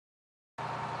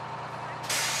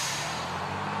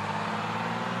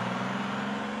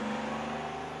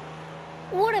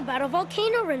What about a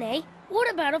volcano, Renee?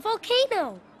 What about a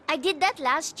volcano? I did that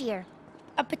last year.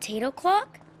 A potato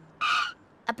clock?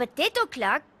 A potato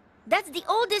clock? That's the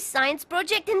oldest science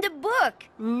project in the book.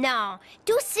 No,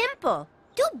 too simple,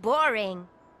 too boring.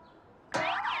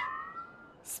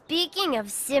 Speaking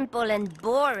of simple and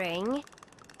boring...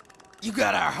 You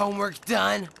got our homework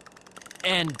done?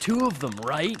 And 2 of them,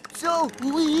 right? So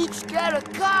we each get a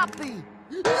copy.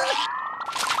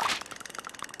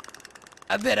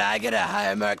 I bet I get a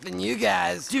higher mark than you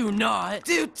guys. Do not.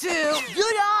 Do too.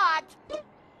 Do not.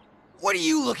 What are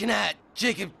you looking at,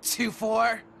 Jacob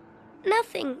 2-4?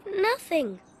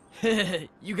 Nothing.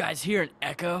 You guys hear an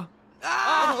echo?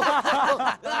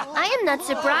 I am not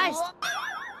surprised,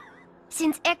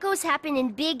 since echoes happen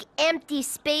in big, empty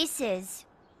spaces.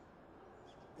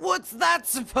 What's that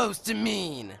supposed to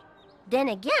mean? Then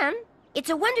again, it's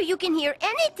a wonder you can hear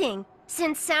anything,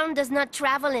 since sound does not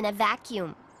travel in a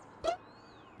vacuum.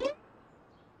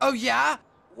 Oh yeah?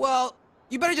 Well,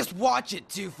 you better just watch it,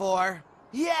 2-4.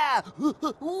 Yeah,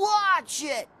 watch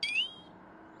it.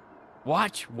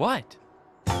 Watch what?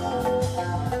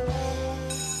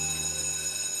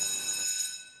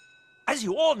 As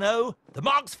you all know, the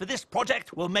marks for this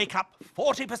project will make up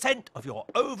 40% of your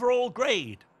overall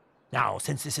grade. Now,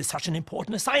 since this is such an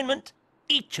important assignment,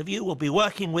 each of you will be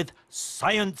working with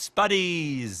science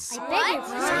buddies.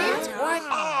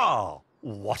 Ah,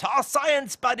 what are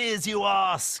science buddies, you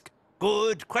ask?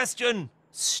 Good question.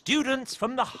 Students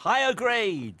from the higher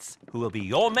grades, who will be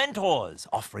your mentors,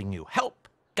 offering you help,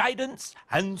 guidance,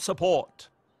 and support.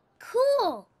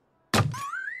 Cool.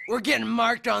 We're getting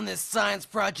marked on this science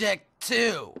project,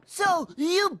 too. So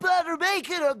you better make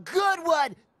it a good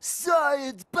one,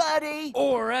 science buddy.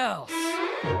 Or else.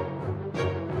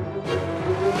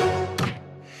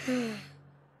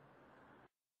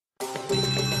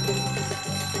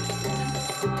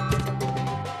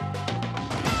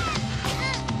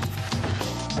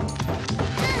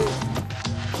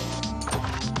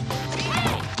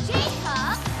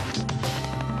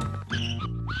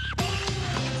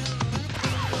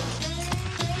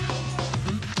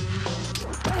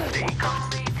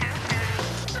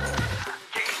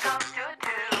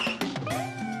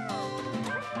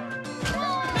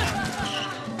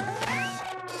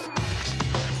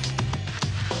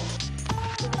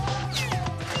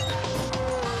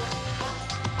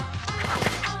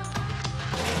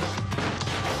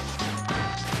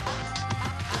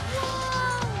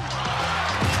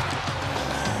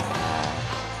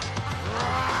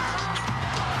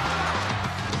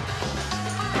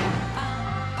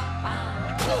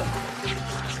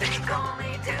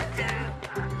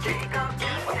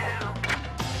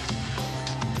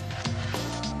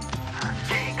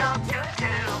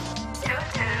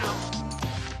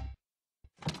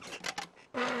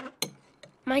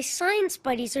 My science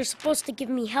buddies are supposed to give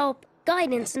me help,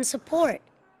 guidance, and support.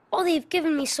 All they've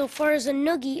given me so far is a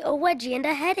noogie, a wedgie, and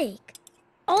a headache.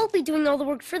 I'll be doing all the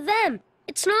work for them.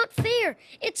 It's not fair.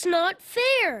 It's not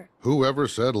fair. Whoever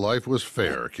said life was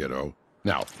fair, kiddo?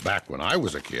 Now, back when I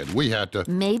was a kid, we had to...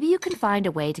 Maybe you can find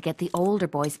a way to get the older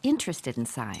boys interested in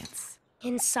science.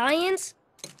 In science?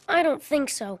 I don't think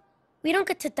so. We don't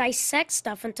get to dissect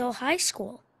stuff until high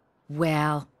school.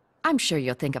 Well, I'm sure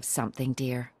you'll think of something,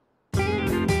 dear.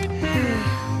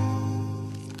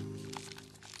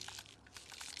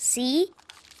 See?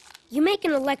 You make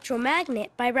an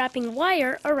electromagnet by wrapping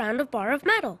wire around a bar of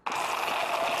metal.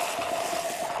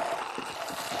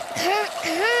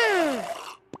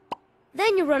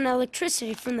 Then you run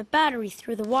electricity from the battery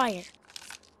through the wire.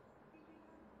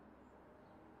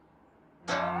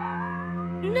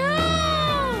 No!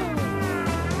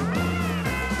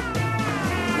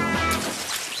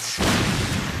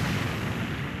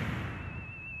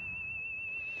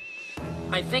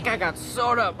 I think I got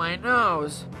soda up my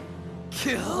nose.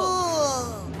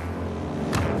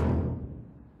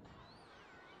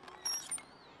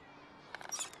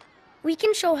 We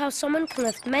can show how someone can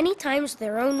lift many times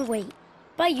their own weight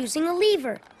by using a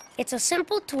lever. It's a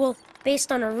simple tool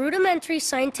based on a rudimentary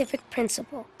scientific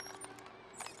principle.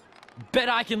 Bet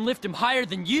I can lift him higher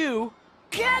than you.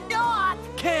 Cannot!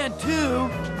 Can too.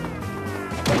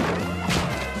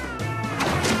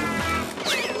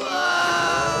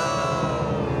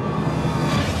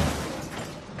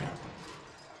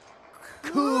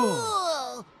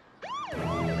 Cool!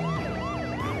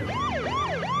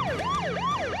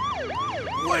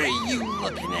 What are you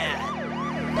looking at?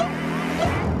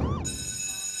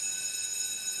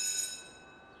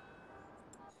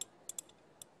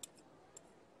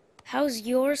 How's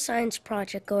your science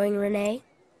project going, Renee?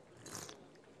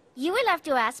 You will have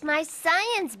to ask my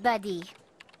science buddy.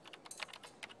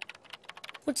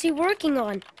 What's he working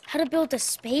on? How to build a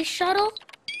space shuttle?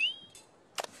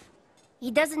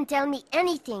 He doesn't tell me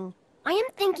anything. I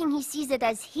am thinking he sees it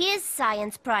as his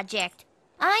science project.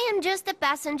 I am just a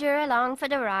passenger along for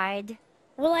the ride.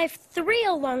 Well, I have 3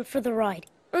 along for the ride.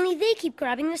 Only they keep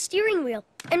grabbing the steering wheel,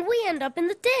 and we end up in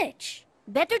the ditch.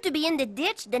 Better to be in the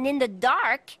ditch than in the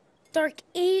dark. Dark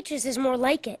Ages is more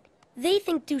like it. They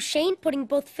think Duchesne putting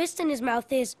both fists in his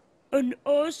mouth is an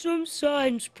awesome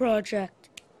science project.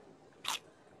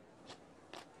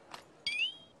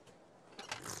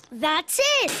 That's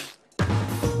it!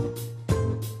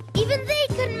 Even they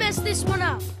couldn't mess this one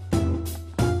up.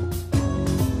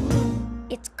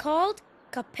 It's called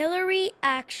capillary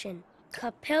action.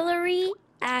 Capillary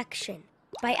action.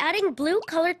 By adding blue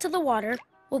color to the water,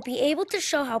 we'll be able to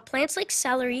show how plants like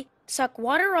celery suck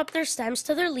water up their stems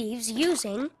to their leaves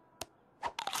using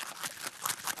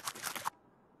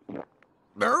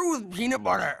Burr with peanut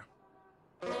butter.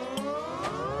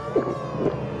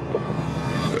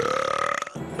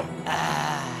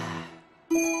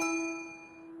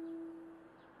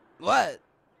 What?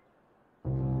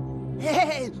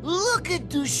 Hey, look at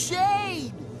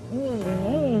Duchesne!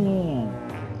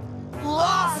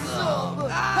 Awesome!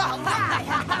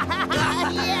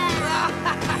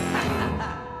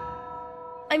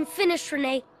 I'm finished,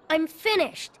 Renee. I'm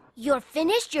finished. You're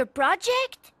finished your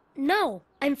project? No,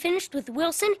 I'm finished with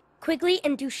Wilson, Quigley,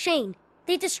 and Duchesne.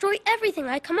 They destroy everything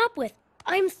I come up with.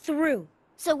 I'm through.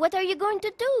 So what are you going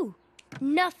to do?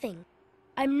 Nothing.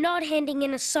 I'm not handing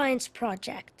in a science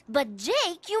project. But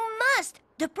Jake, you must!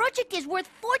 The project is worth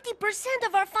 40%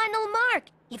 of our final mark.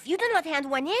 If you do not hand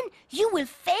one in, you will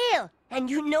fail. And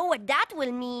you know what that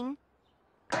will mean.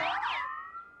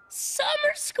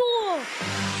 Summer school!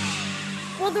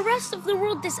 While the rest of the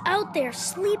world is out there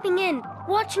sleeping in,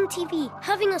 watching TV,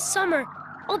 having a summer,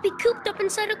 I'll be cooped up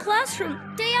inside a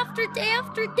classroom day after day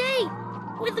after day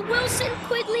with Wilson,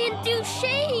 Quigley, and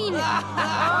Duchesne.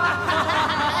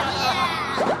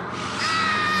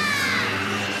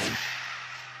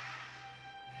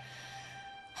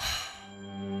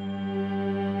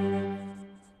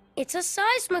 It's a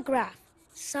seismograph.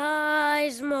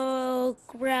 Seismograph.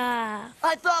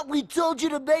 I thought we told you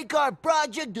to make our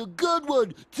project a good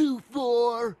one,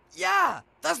 2-4. Yeah,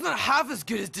 that's not half as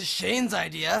good as Duchesne's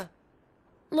idea.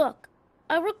 Look,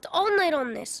 I worked all night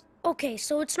on this. Okay,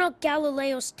 so it's not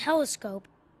Galileo's telescope,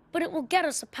 but it will get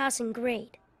us a passing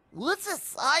grade. What's a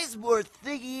Sizemore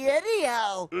thingy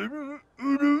anyhow?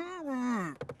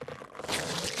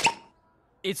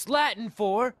 It's Latin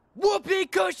for whoopee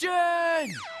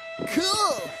cushion!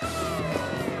 Cool!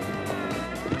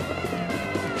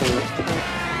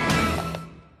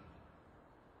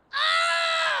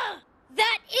 Ah!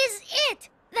 That is it!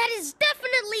 That is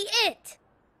definitely it!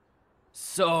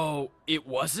 So, it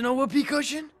wasn't a whoopee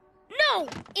cushion? No,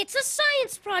 it's a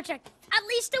science project. At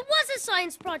least it was a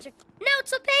science project. Now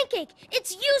it's a pancake.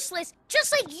 It's useless,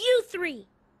 just like you 3.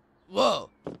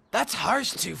 Whoa, that's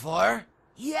harsh, 2-4.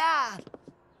 Yeah,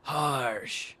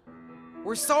 Harsh.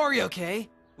 We're sorry, okay?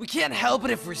 We can't help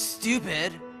it if we're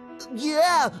stupid.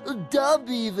 yeah, dumb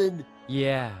even.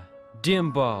 Yeah,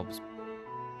 dim bulbs.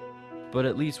 But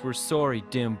at least we're sorry,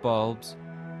 dim bulbs.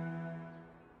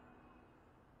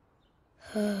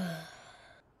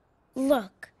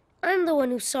 Look, I'm the one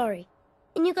who's sorry.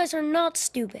 And you guys are not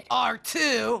stupid.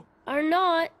 R2? Are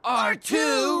not.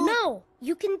 R2? No,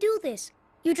 you can do this.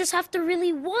 You just have to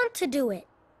really want to do it.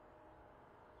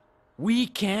 We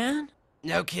can?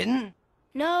 No kidding?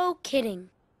 No kidding.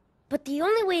 But the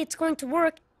only way it's going to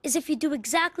work is if you do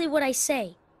exactly what I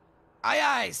say. Aye,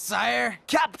 aye, sire.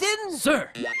 Captain?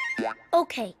 Sir!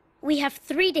 Okay, we have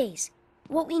 3 days.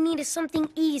 What we need is something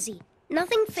easy.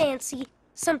 Nothing fancy.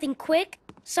 Something quick.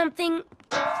 Something...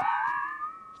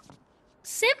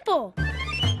 simple.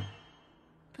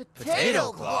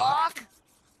 Potato clock?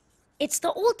 It's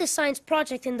the oldest science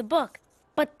project in the book,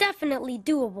 but definitely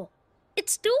doable.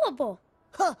 It's doable.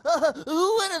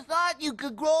 Who would have thought you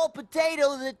could grow a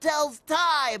potato that tells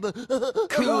time?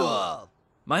 Cool.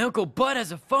 My Uncle Bud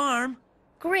has a farm.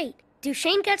 Great.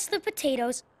 Duchesne gets the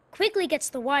potatoes, Quigley gets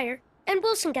the wire, and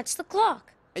Wilson gets the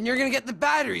clock. And you're gonna get the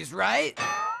batteries, right?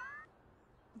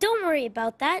 Don't worry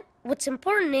about that. What's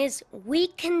important is we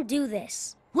can do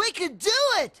this. We can do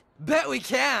it! Bet we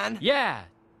can. Yeah.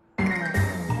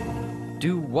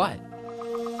 Do what?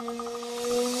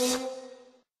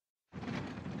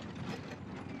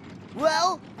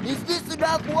 Well, is this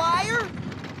enough wire?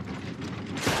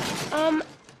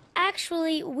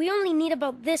 Actually, we only need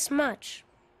about this much.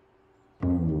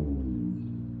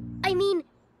 I mean,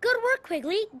 good work,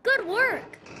 Quigley. Good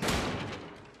work.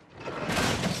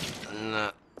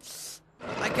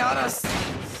 I got us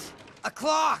a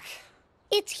clock.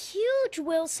 It's huge,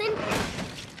 Wilson.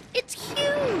 It's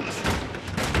huge.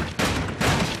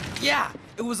 Yeah,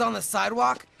 it was on the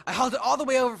sidewalk. I hauled it all the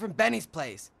way over from Benny's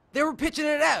place. They were pitching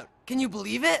it out. Can you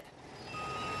believe it?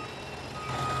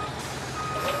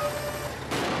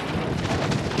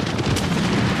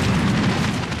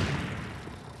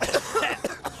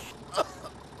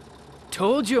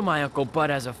 Told you my Uncle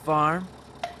Bud has a farm.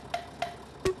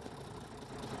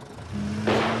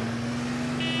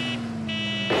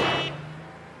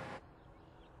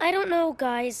 I don't know,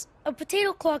 guys. A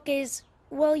potato clock is,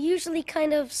 well, usually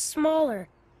kind of smaller.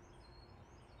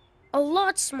 A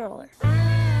lot smaller.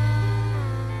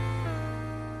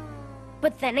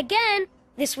 But then again,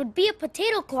 this would be a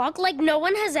potato clock like no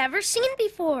one has ever seen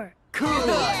before. Cool!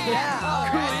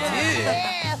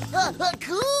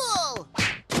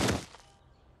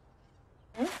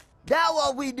 Now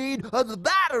all we need are the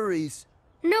batteries.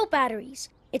 No batteries.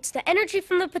 It's the energy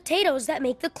from the potatoes that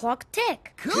make the clock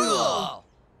tick. Cool!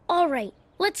 All right,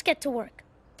 let's get to work.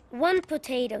 1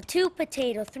 potato, 2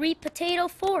 potato, 3 potato,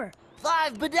 4.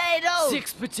 5 potatoes.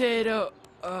 6 potato,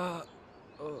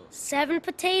 7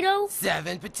 potato.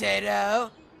 7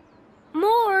 potato.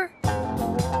 More.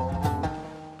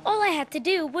 All I had to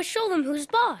do was show them who's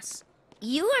boss.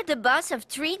 You are the boss of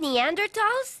 3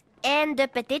 Neanderthals and the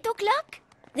potato clock?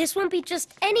 This won't be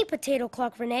just any potato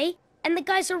clock, Renee, and the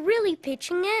guys are really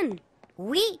pitching in.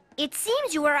 Oui, it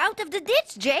seems you are out of the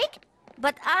ditch, Jake.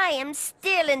 But I am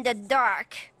still in the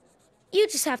dark. You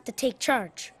just have to take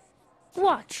charge.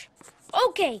 Watch.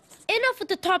 Okay, enough with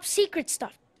the top secret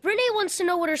stuff. Renee wants to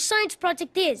know what her science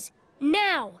project is.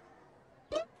 Now.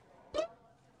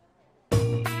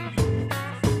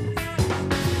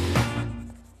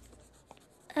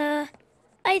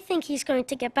 I think he's going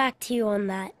to get back to you on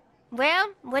that. Well,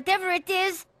 whatever it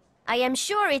is, I am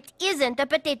sure it isn't a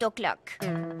potato clock.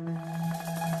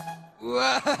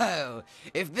 Whoa!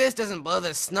 If this doesn't blow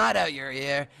the snot out your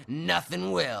ear,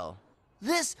 nothing will.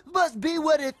 This must be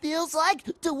what it feels like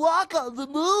to walk on the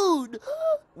moon.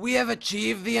 We have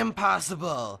achieved the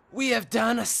impossible. We have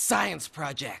done a science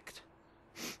project.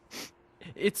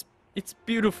 it's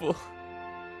beautiful.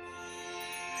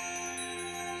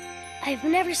 I've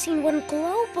never seen one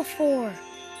glow before.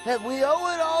 And we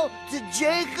owe it all to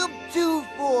Jacob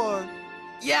 24.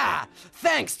 Yeah,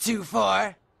 thanks,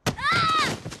 24.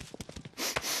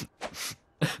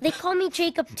 They call me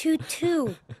Jacob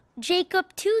 22.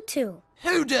 Jacob 22.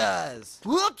 Who does?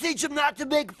 We'll teach him not to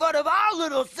make fun of our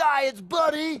little science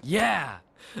buddy. Yeah.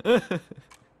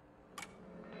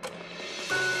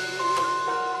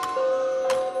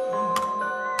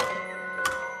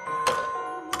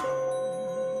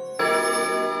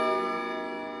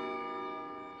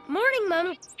 Morning,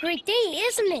 Mom. Great day,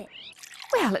 isn't it?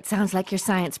 Well, it sounds like your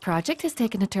science project has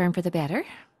taken a turn for the better.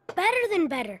 Better than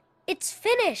better. It's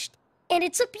finished. And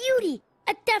it's a beauty.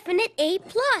 A definite A+.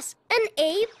 An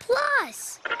A+.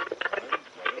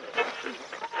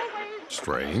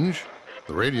 Strange.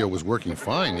 The radio was working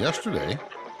fine yesterday.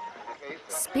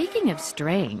 Speaking of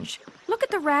strange, look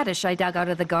at the radish I dug out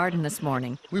of the garden this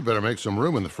morning. We better make some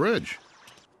room in the fridge.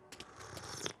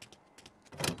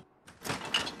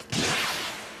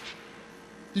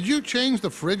 Did you change the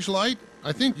fridge light?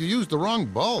 I think you used the wrong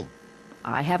bulb.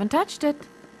 I haven't touched it.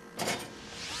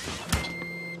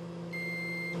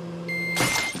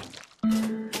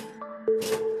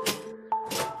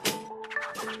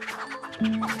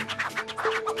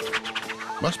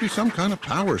 Must be some kind of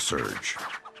power surge.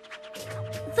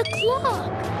 The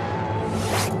clock.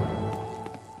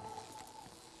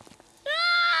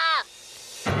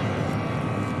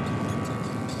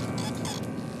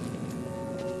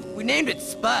 We named it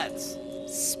Spuds.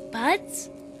 Spuds?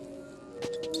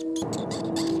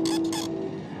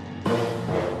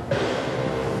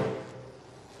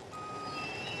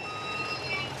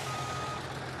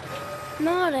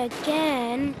 Not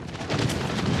again.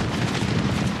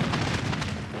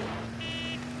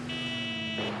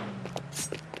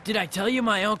 Did I tell you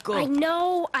my uncle? I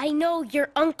know. Your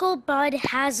Uncle Bud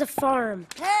has a farm.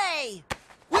 Hey!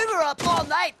 We were up all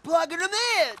night plugging them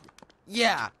in.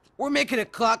 Yeah, we're making a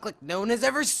clock like no one has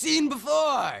ever seen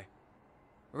before.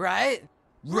 Right?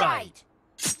 Right.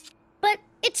 But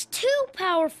it's too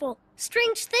powerful.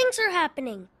 Strange things are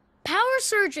happening. Power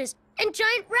surges and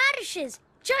giant radishes.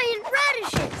 Giant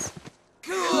radishes.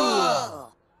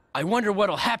 Cool! I wonder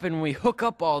what'll happen when we hook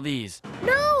up all these.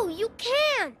 No, you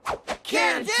can't.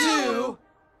 Can do!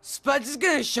 Spuds is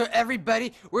gonna show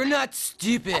everybody we're not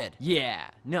stupid. Yeah,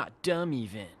 not dumb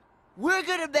even. We're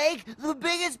gonna make the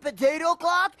biggest potato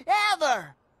clock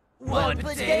ever. 1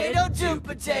 potato, 2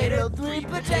 potato, 3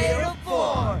 potato,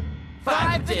 4.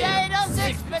 5 potato, 6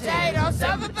 Six potatoes,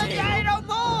 seven potatoes,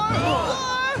 more!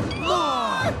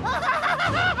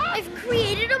 I've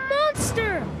created a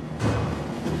monster!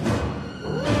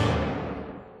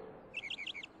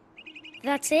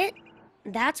 That's it?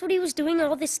 That's what he was doing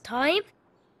all this time?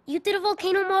 You did a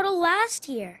volcano model last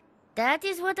year. That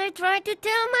is what I tried to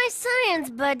tell my science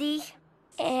buddy.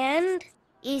 And?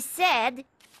 He said,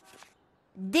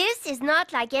 "This is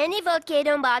not like any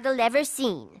volcano model ever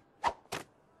seen."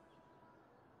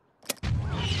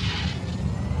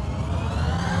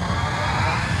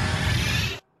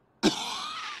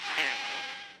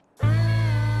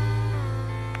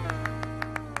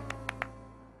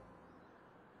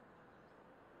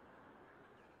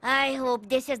 I hope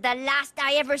this is the last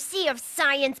I ever see of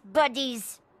science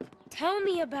buddies. Tell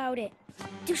me about it.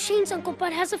 Duchesne's Uncle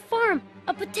Bud has a farm,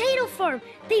 a potato farm.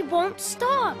 They won't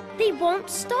stop. They won't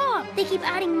stop. They keep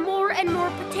adding more and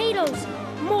more potatoes.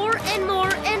 More and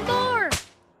more and more.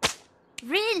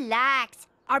 Relax.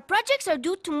 Our projects are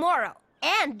due tomorrow,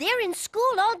 and they're in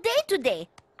school all day today.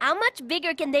 How much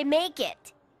bigger can they make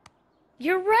it?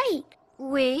 You're right.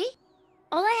 We?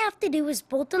 All I have to do is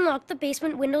bolt and lock the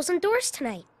basement windows and doors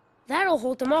tonight. That'll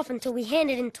hold them off until we hand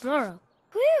it in tomorrow.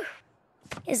 Whew!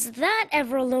 Is that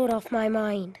ever a load off my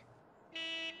mind?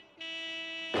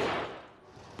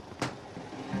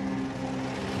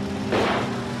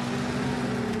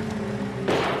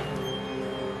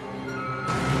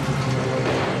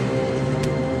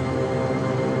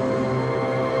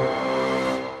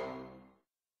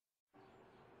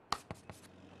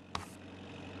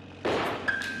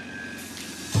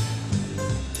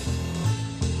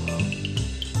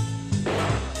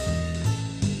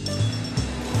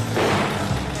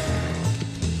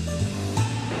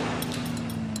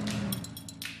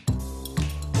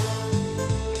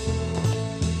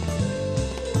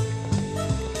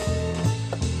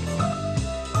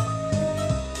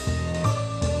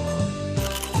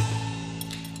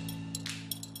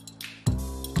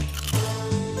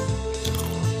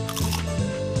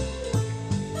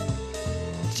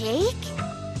 Jake?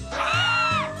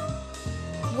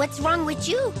 What's wrong with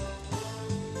you?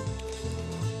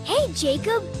 Hey,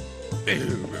 Jacob.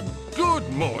 Good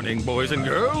morning, boys and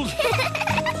girls.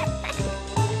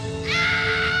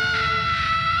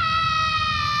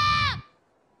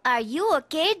 Are you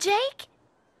okay, Jake?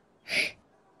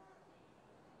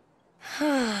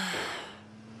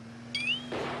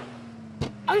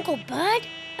 Uncle Bud?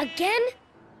 Again?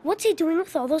 What's he doing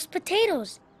with all those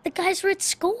potatoes? The guys are at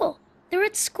school. They're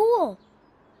at school.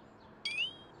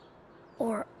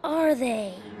 Or are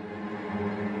they?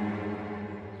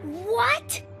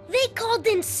 What? They called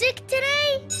in sick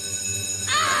today?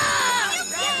 Ah!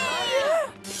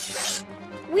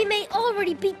 We may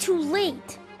already be too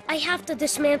late. I have to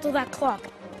dismantle that clock,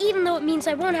 even though it means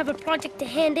I won't have a project to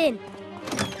hand in.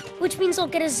 Which means I'll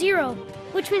get a 0.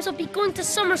 Which means I'll be going to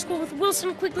summer school with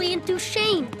Wilson, Quigley, and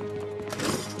Duchesne.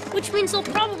 Which means they'll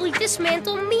probably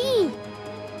dismantle me.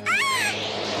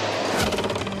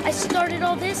 I started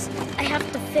all this, I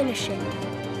have to finish it.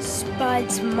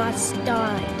 Spuds must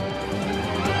die.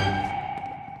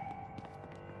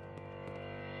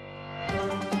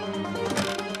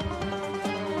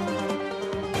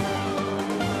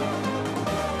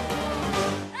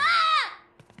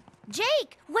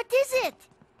 Jake, what is it?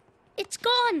 It's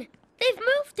gone. They've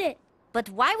moved it. But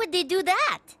why would they do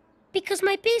that? Because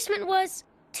my basement was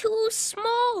too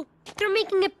small. They're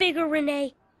making it bigger,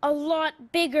 Renee. A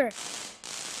lot bigger.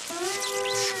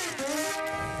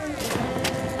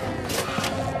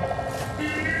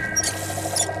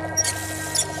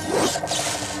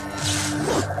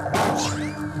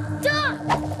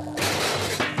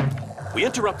 We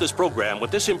interrupt this program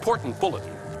with this important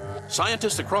bulletin.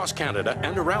 Scientists across Canada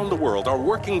and around the world are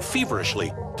working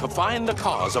feverishly to find the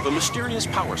cause of a mysterious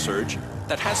power surge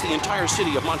that has the entire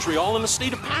city of Montreal in a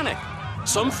state of panic.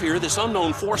 Some fear this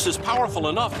unknown force is powerful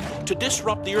enough to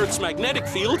disrupt the Earth's magnetic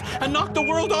field and knock the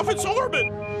world off its orbit.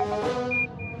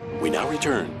 We now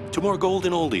return to more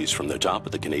golden oldies from the top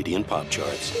of the Canadian pop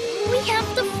charts. We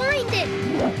have to find it.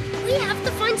 We have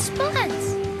to find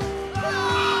Spuds.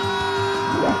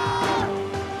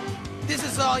 This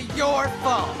is all your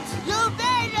fault. You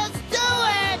made us do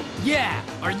it! Yeah,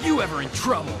 are you ever in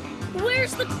trouble?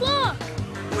 Where's the clock?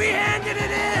 We handed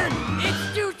it in!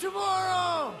 It's due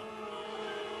tomorrow!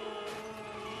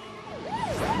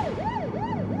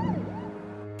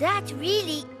 That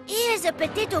really is a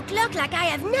potato clock like I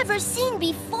have never seen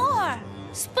before.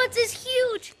 Spuds is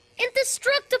huge,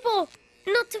 indestructible.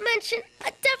 Not to mention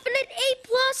a definite A++.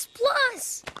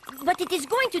 But it is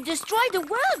going to destroy the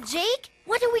world, Jake.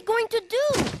 What are we going to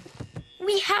do?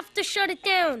 We have to shut it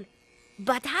down.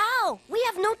 But how? We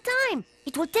have no time.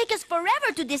 It will take us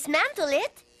forever to dismantle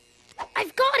it.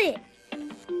 I've got it!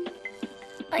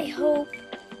 I hope.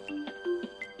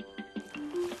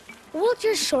 We'll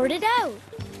just short it out.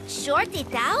 Short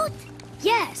it out?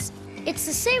 Yes, it's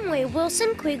the same way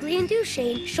Wilson, Quigley, and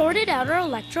Duchesne shorted out our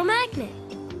electromagnet.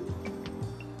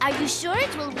 Are you sure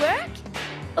it will work?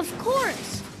 Of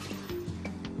course.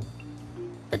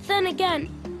 But then again,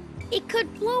 it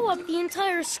could blow up the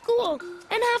entire school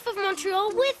and half of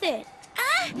Montreal with it.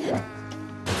 Ah!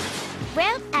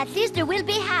 Well, at least there will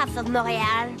be half of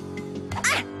Montreal.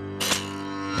 Ah!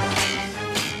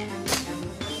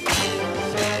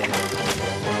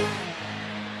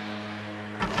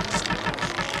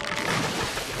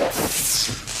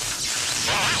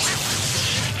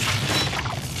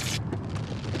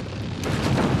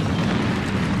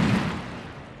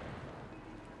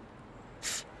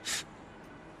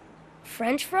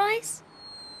 French fries?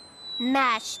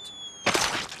 Mashed.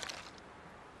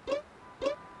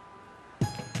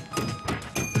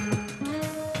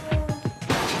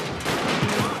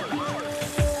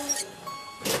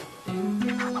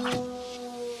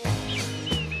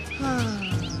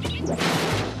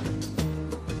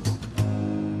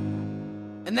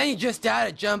 And then you just add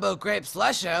a jumbo grape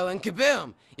slusho and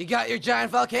kaboom! You got your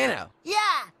giant volcano.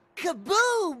 Yeah,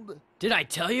 kaboom! Did I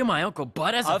tell you my Uncle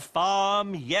Bud has A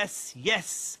farm, yes,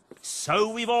 yes.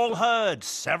 So we've all heard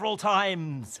several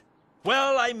times.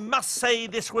 Well, I must say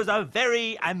this was a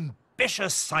very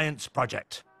ambitious science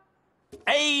project.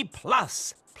 A+,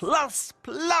 plus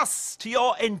to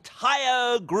your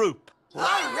entire group. All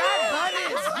right,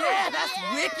 buddies! Yeah, that's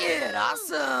wicked!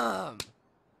 Awesome!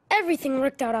 Everything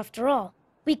worked out after all.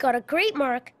 We got a great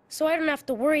mark, so I don't have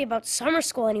to worry about summer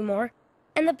school anymore.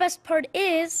 And the best part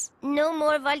is... No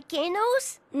more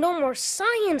volcanoes? no more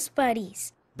science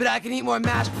buddies. But I can eat more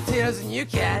mashed potatoes than you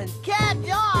can.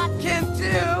 Cannot! Can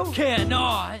do!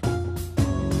 cannot.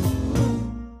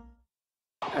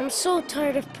 I'm so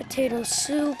tired of potato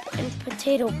soup and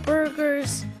potato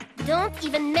burgers. Don't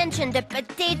even mention the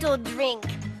potato drink.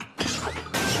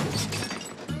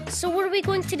 So what are we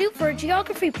going to do for a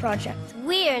geography project?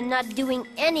 We're not doing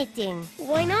anything.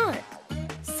 Why not?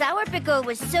 Sour Pickle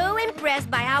was so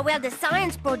impressed by how well the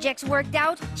science projects worked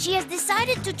out, she has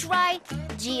decided to try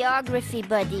geography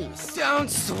buddies. Don't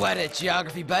sweat it,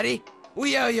 geography buddy.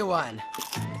 We owe you one.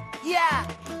 Yeah,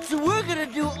 so we're gonna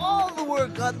do all the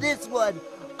work on this one.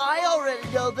 I already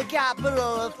know the capital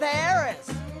of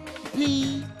Paris.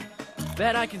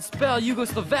 Bet I can spell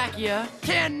Yugoslovakia.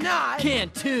 Cannot! Can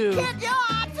too.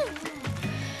 Cannot!